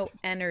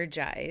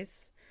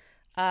hypno-energize.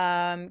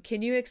 Can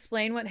you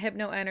explain what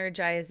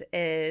hypno-energize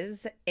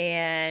is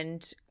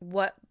and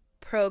what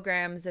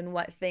programs and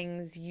what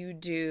things you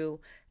do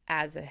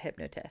as a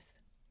hypnotist?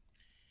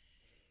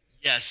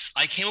 Yes,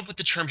 I came up with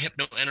the term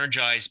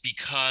hypno-energize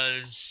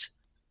because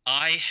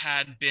I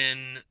had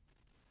been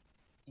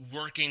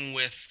working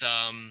with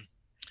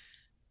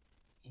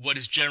what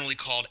is generally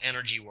called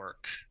energy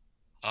work,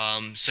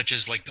 such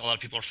as, like, a lot of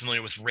people are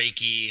familiar with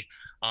Reiki,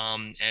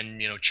 and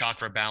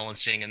chakra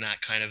balancing and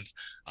that kind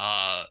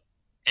of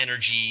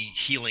energy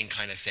healing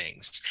kind of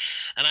things.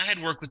 And I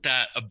had worked with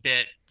that a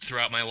bit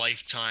throughout my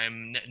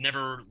lifetime,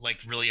 never like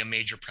really a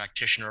major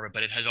practitioner,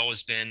 but it had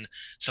always been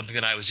something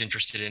that I was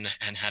interested in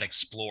and had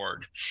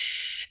explored.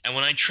 And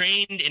when I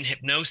trained in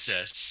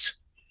hypnosis,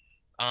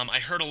 I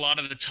heard a lot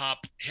of the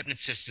top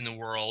hypnotists in the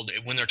world,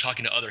 when they're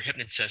talking to other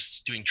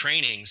hypnotists doing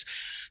trainings,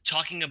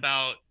 talking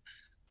about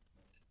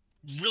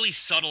really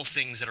subtle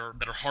things that are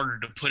harder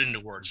to put into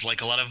words.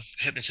 Like, a lot of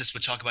hypnotists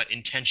would talk about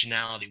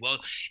intentionality. Well,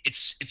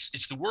 it's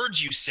the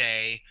words you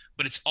say,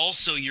 but it's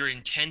also your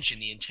intention,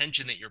 the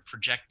intention that you're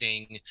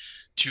projecting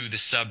to the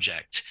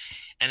subject.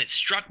 And it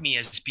struck me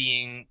as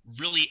being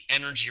really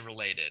energy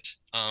related.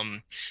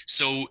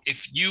 So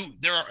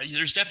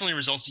there's definitely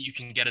results that you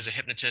can get as a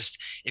hypnotist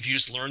if you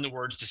just learn the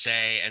words to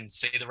say and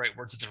say the right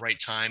words at the right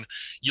time.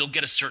 You'll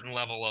get a certain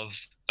level of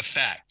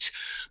effect.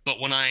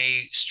 But when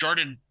I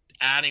started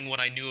adding what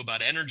I knew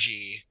about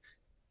energy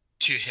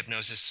to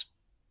hypnosis,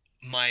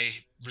 my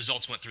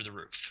results went through the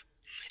roof.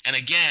 And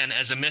again,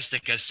 as a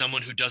mystic, as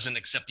someone who doesn't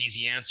accept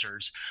easy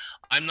answers,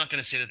 I'm not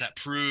going to say that that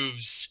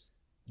proves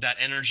that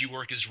energy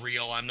work is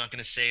real. I'm not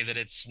going to say that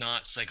it's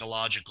not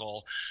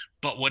psychological,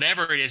 but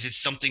whatever it is, it's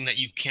something that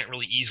you can't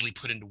really easily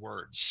put into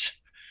words.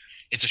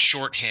 It's a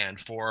shorthand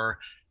for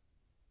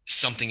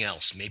something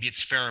else. Maybe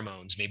it's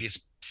pheromones, maybe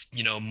it's,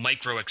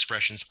 micro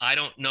expressions. I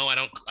don't know. I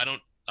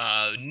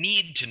don't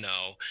need to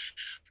know,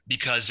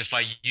 because if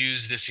I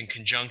use this in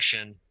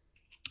conjunction,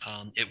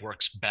 it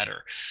works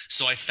better.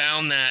 So I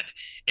found that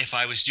if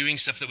I was doing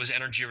stuff that was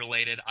energy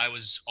related, I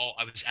was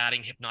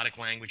adding hypnotic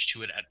language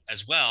to it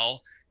as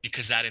well,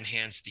 because that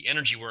enhanced the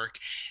energy work.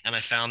 And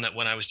I found that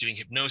when I was doing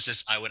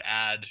hypnosis, I would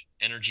add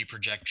energy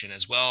projection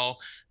as well,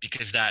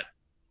 because that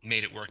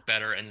made it work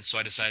better. And so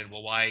I decided,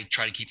 well, why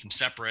try to keep them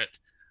separate?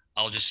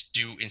 I'll just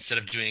do, instead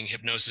of doing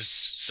hypnosis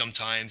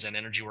sometimes and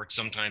energy work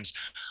sometimes,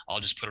 I'll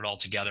just put it all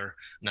together.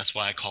 And that's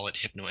why I call it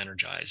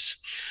hypno-energize.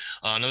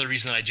 Another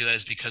reason that I do that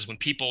is because when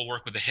people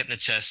work with a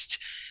hypnotist,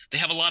 they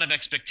have a lot of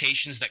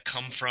expectations that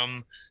come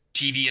from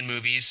TV and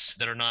movies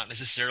that are not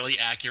necessarily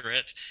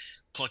accurate.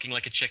 Clucking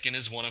like a chicken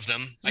is one of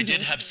them. Mm-hmm. I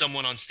did have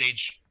someone on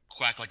stage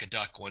quack like a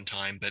duck one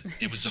time, but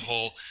it was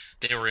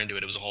they were into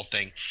it. It was a whole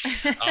thing.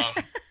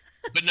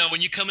 But no,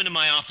 when you come into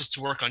my office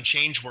to work on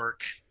change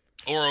work,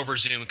 or over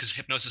Zoom, because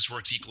hypnosis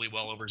works equally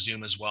well over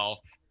Zoom as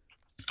well,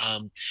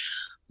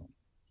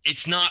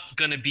 it's not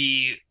going to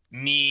be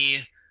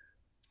me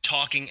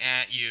talking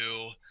at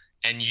you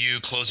and you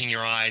closing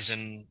your eyes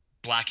and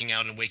blacking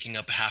out and waking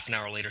up a half an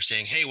hour later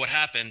saying, hey, what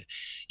happened?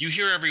 You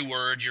hear every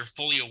word, you're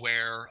fully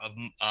aware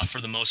of,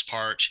 for the most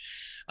part.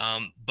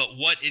 But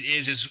what it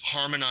is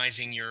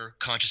harmonizing your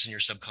conscious and your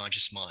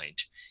subconscious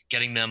mind,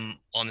 getting them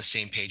on the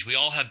same page. We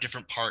all have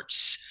different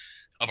parts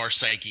of our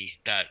psyche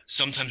that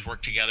sometimes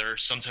work together,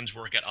 sometimes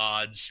work at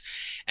odds.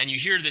 And you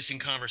hear this in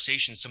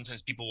conversations.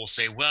 Sometimes people will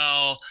say,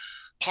 well,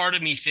 part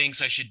of me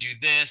thinks I should do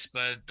this,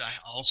 but I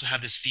also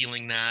have this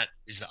feeling that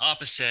is the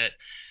opposite.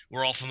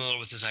 We're all familiar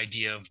with this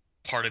idea of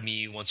part of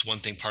me wants one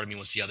thing, part of me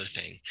wants the other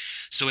thing.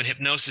 So in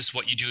hypnosis,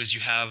 what you do is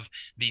you have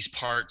these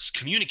parts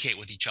communicate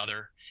with each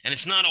other. And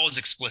it's not always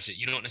explicit.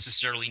 You don't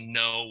necessarily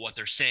know what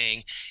they're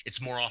saying.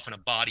 It's more often a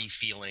body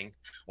feeling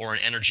or an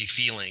energy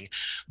feeling.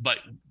 But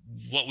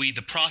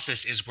the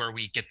process is where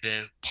we get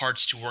the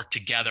parts to work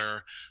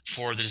together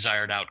for the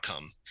desired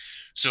outcome.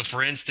 So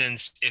for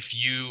instance, if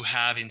you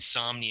have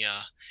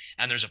insomnia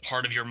and there's a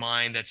part of your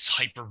mind that's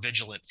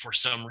hypervigilant for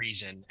some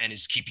reason and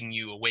is keeping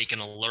you awake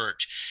and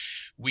alert,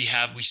 we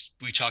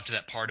talk to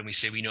that part and we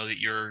say, we know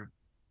that your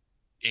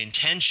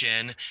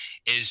intention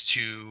is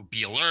to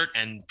be alert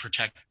and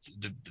protect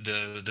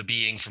the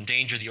being from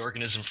danger, the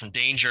organism from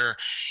danger.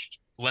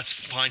 Let's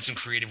find some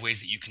creative ways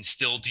that you can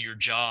still do your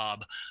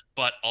job,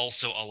 but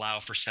also allow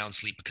for sound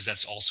sleep, because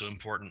that's also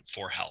important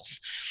for health.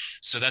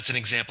 So that's an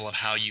example of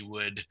how you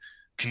would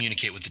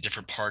communicate with the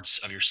different parts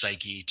of your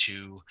psyche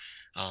to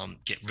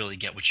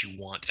get what you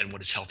want and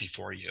what is healthy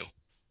for you.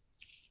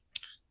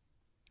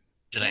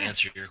 Did I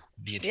answer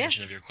the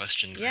intention of your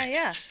question?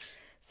 Yeah.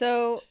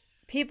 So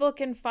people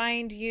can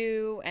find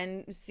you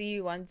and see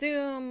you on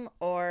Zoom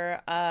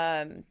or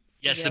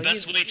yes, the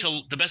best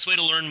way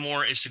to learn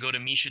more is to go to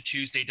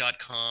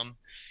MishaTuesday.com.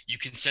 You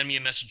can send me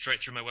a message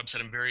right through my website.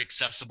 I'm very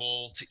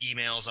accessible to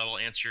emails. I will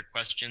answer your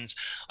questions.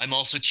 I'm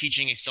also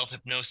teaching a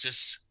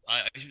self-hypnosis.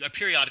 I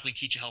periodically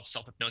teach a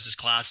self-hypnosis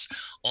class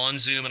on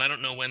Zoom, and I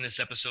don't know when this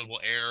episode will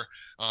air,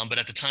 but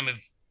at the time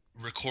of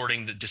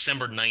recording, the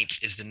December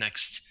 9th is the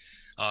next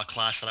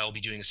class that I will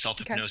be doing, a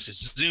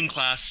self-hypnosis Zoom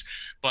class.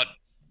 But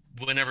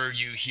whenever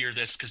you hear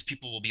this, because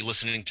people will be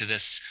listening to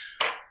this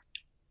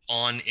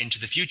on into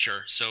the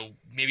future, so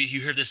maybe if you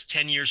hear this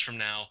 10 years from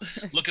now,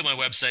 look at my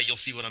website, you'll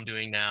see what I'm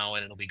doing now,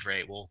 and it'll be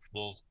great. We'll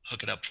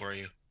hook it up for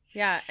you.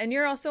 Yeah, and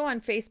you're also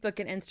on Facebook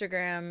and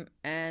Instagram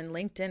and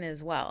LinkedIn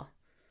as well.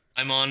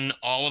 I'm on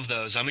all of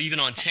those. I'm even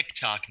on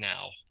TikTok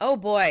now. Oh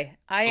boy,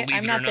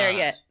 I'm not there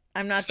yet.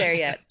 I'm not there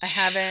yet.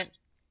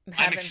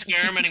 I'm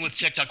experimenting with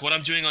TikTok. What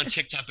I'm doing on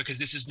TikTok, because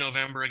this is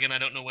November again, I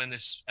don't know when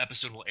this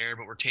episode will air,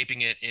 but we're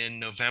taping it in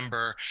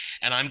November,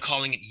 and I'm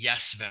calling it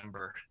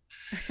Yes-vember.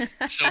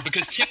 So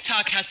because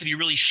TikTok has to be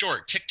really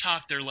short.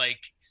 TikTok, they're like,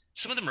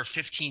 some of them are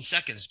 15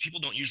 seconds. People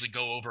don't usually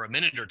go over a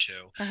minute or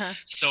two.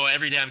 So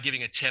every day I'm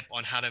giving a tip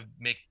on how to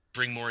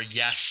bring more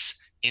yes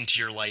into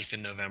your life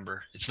in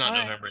November. It's not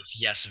November, it's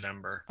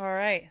Yes-vember. All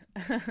right.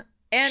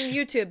 And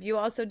YouTube. You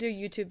also do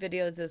YouTube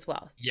videos as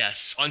well.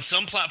 Yes. On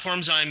some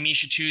platforms, I'm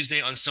Misha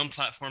Tuesday. On some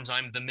platforms,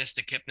 I'm the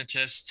Mystic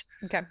Hypnotist.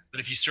 Okay.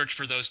 But if you search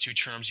for those two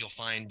terms, you'll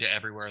find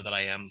everywhere that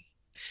I am.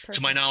 Perfect.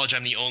 To my knowledge,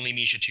 I'm the only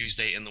Misha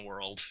Tuesday in the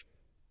world.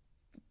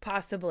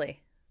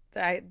 Possibly.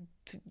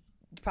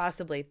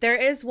 Possibly. There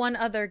is one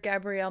other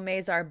Gabrielle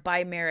Mazar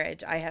by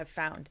marriage I have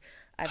found.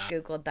 I've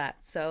Googled that.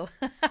 So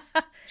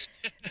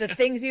the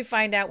things you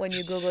find out when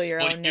you Google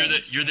your own name.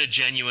 You're the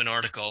genuine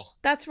article.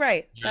 That's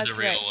right. You're the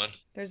real one.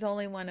 There's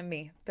only one of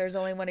me. There's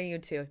only one of you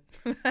two.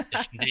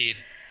 Yes, indeed.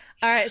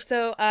 All right.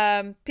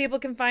 So people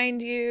can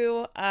find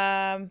you,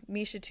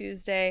 Misha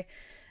Tuesday.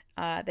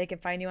 They can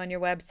find you on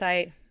your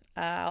website.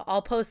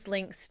 I'll post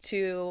links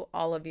to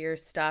all of your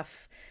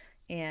stuff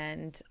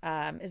And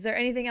is there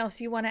anything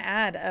else you want to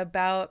add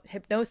about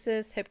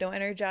hypnosis,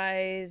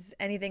 HypnoEnergize,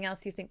 anything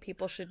else you think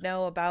people should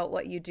know about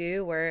what you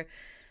do, or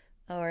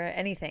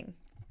anything?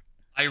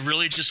 I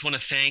really just want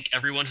to thank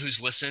everyone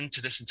who's listened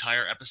to this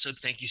entire episode.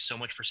 Thank you so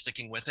much for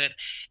sticking with it.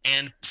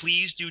 And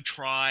please do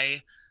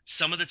try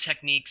some of the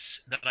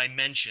techniques that I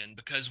mentioned,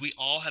 because we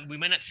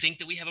might not think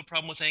that we have a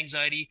problem with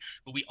anxiety,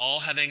 but we all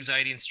have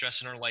anxiety and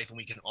stress in our life, and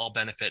we can all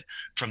benefit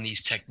from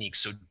these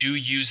techniques. So do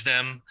use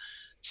them,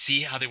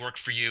 see how they work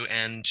for you,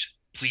 and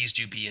please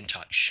do be in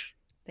touch.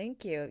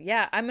 Thank you.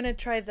 Yeah, I'm going to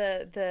try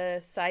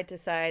the side to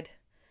side,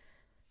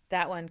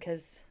 that one,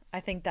 because I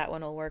think that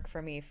one will work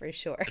for me for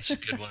sure. That's a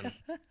good one.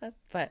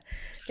 But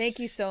thank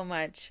you so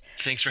much.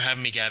 Thanks for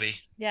having me, Gabby.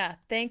 Yeah,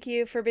 thank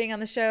you for being on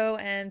the show,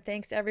 and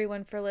thanks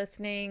everyone for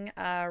listening.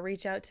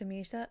 Reach out to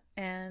Misha,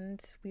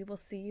 and we will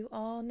see you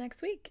all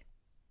next week.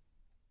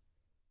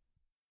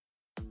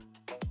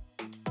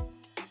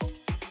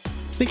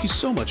 Thank you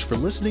so much for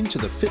listening to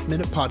the Fit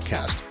Minute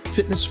Podcast,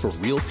 Fitness for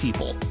Real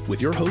People,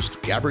 with your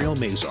host, Gabrielle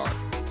Mazar.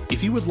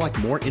 If you would like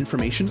more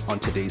information on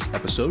today's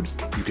episode,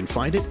 you can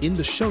find it in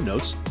the show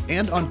notes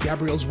and on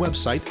Gabrielle's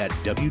website at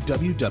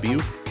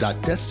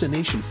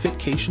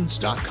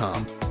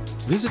www.destinationfitcations.com.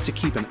 Visit to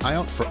keep an eye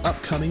out for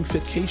upcoming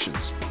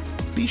Fitcations.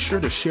 Be sure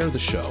to share the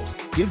show,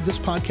 give this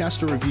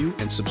podcast a review,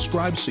 and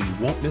subscribe so you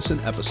won't miss an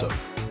episode.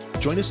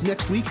 Join us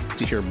next week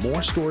to hear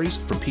more stories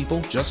from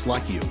people just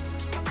like you.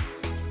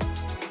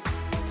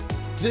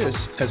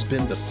 This has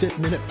been the Fit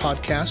Minute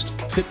Podcast,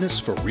 Fitness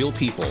for Real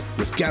People,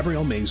 with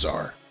Gabrielle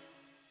Mazar.